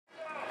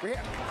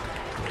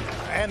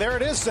And there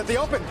it is at the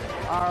open.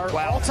 Our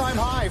all-time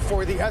high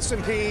for the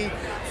S&P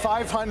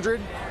 500,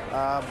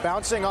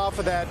 bouncing off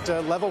of that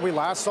level we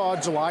last saw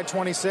July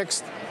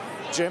 26th.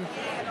 Jim?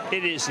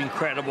 It is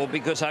incredible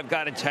because I've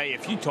got to tell you,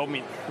 if you told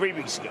me 3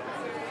 weeks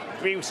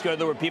ago,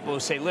 there were people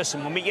who say,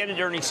 listen, when we get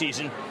into earnings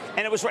season,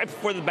 and it was right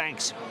before the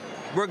banks,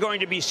 we're going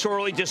to be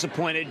sorely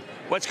disappointed.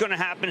 What's going to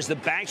happen is the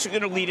banks are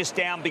going to lead us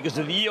down because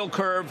of the yield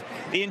curve.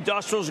 The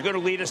industrials are going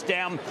to lead us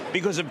down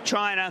because of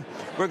China.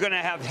 We're going to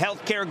have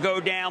healthcare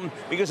go down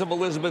because of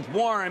Elizabeth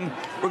Warren.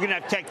 We're going to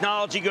have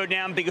technology go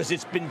down because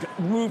it's been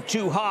moved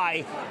too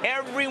high.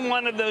 Every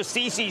one of those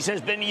theses has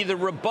been either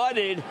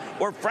rebutted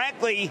or,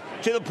 frankly,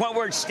 to the point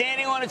where it's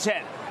standing on its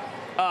head.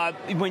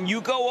 When you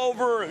go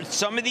over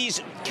some of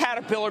these,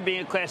 Caterpillar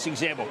being a classic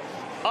example,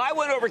 I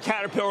went over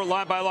Caterpillar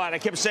line by line. I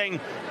kept saying,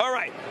 all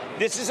right,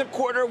 this is a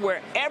quarter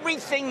where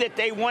everything that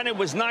they wanted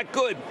was not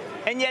good.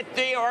 And yet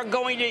they are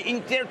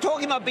they're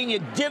talking about being a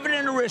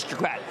dividend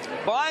aristocrat,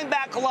 buying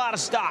back a lot of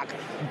stock,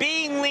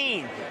 being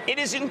lean. It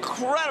is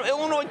incredible.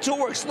 Illinois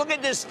Toolworks, look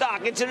at this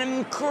stock. It's an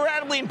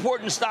incredibly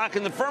important stock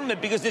in the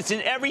firmament because it's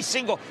in every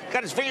single,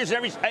 got its fingers in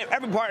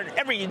every part,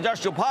 every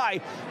industrial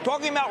pie,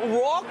 talking about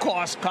raw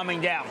costs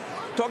coming down,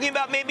 talking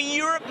about maybe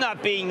Europe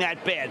not being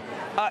that bad.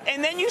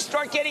 And then you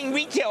start getting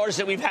retailers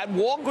that we've had,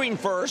 Walgreens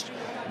first.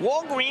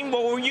 Walgreens,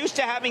 well, we're used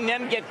to having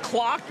them get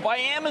clocked by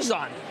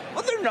Amazon.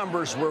 Well, their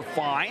numbers were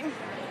fine.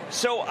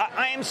 So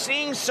I am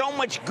seeing so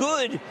much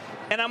good.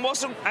 And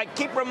I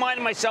keep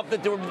reminding myself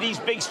that there were these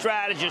big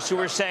strategists who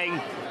were saying,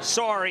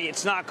 sorry,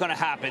 it's not going to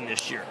happen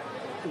this year.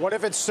 What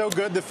if it's so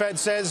good the Fed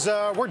says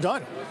we're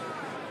done?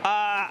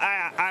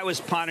 I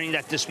was pondering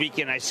that this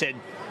weekend. I said,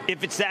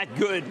 if it's that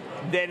good,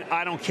 then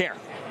I don't care.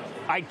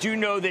 I do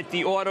know that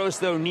the autos,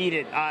 though, need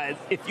it.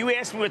 If you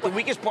ask me what the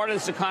weakest part of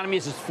this economy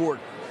is, it's Ford.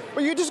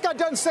 Well, you just got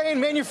done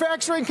saying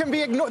manufacturing can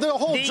be ignored. There's a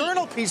whole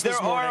journal piece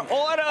this morning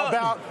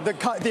about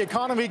the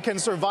economy can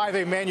survive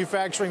a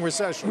manufacturing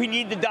recession. We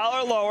need the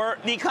dollar lower.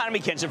 The economy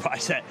can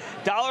survive that.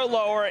 Dollar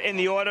lower and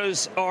the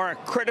autos are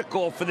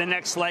critical for the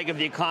next leg of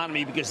the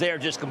economy because they are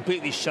just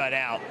completely shut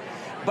out.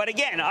 But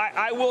again,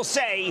 I will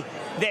say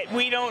that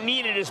we don't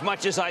need it as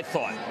much as I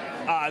thought.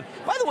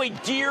 By the way,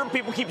 Deere,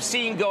 people keep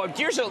seeing go.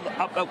 Deere's a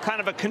kind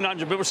of a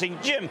conundrum. People are saying,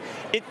 Jim,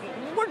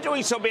 we're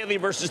doing so badly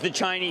versus the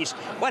Chinese.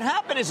 What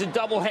happened is a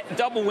double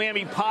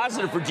whammy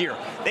positive for Deere.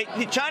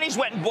 The Chinese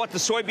went and bought the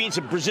soybeans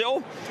in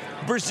Brazil.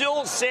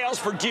 Brazil sales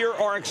for Deere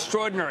are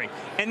extraordinary.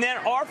 And then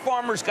our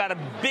farmers got a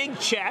big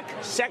check,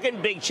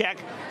 second big check.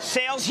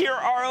 Sales here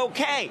are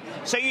okay.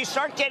 So you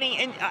start getting,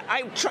 and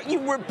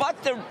you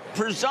rebut the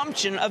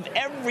presumption of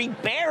every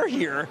bear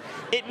here.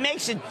 It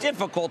makes it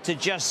difficult to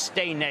just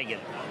stay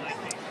negative.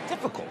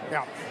 Difficult.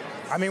 Yeah.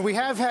 I mean, we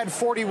have had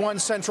 41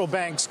 central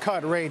banks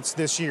cut rates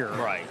this year.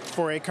 Right.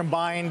 For a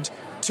combined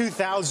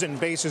 2,000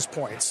 basis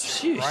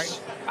points. Jeez.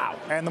 Right? Wow.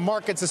 And the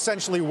market's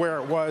essentially where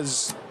it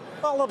was,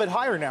 well, a little bit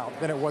higher now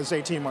than it was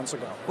 18 months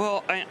ago.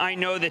 Well, I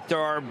know that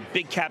there are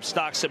big cap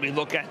stocks that we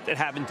look at that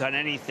haven't done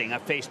anything.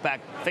 Facebook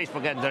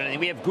hasn't done anything.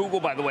 We have Google,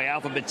 by the way,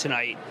 Alphabet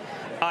tonight.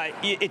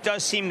 It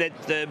does seem that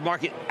the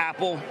market,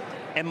 Apple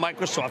and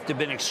Microsoft have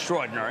been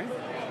extraordinary.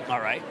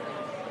 All right.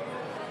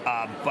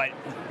 But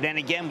then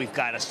again, we've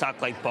got a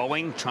stock like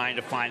Boeing trying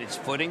to find its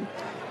footing.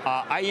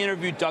 I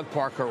interviewed Doug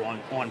Parker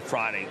on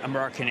Friday,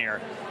 American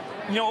Air.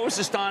 You know what was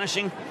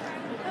astonishing?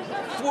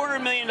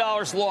 $400 million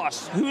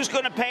lost. Who's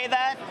going to pay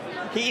that?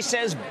 He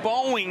says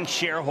Boeing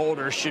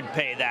shareholders should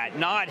pay that,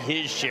 not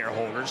his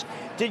shareholders.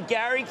 Did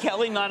Gary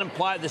Kelly not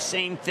imply the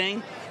same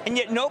thing? And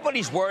yet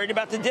nobody's worried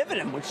about the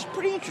dividend, which is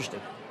pretty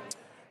interesting.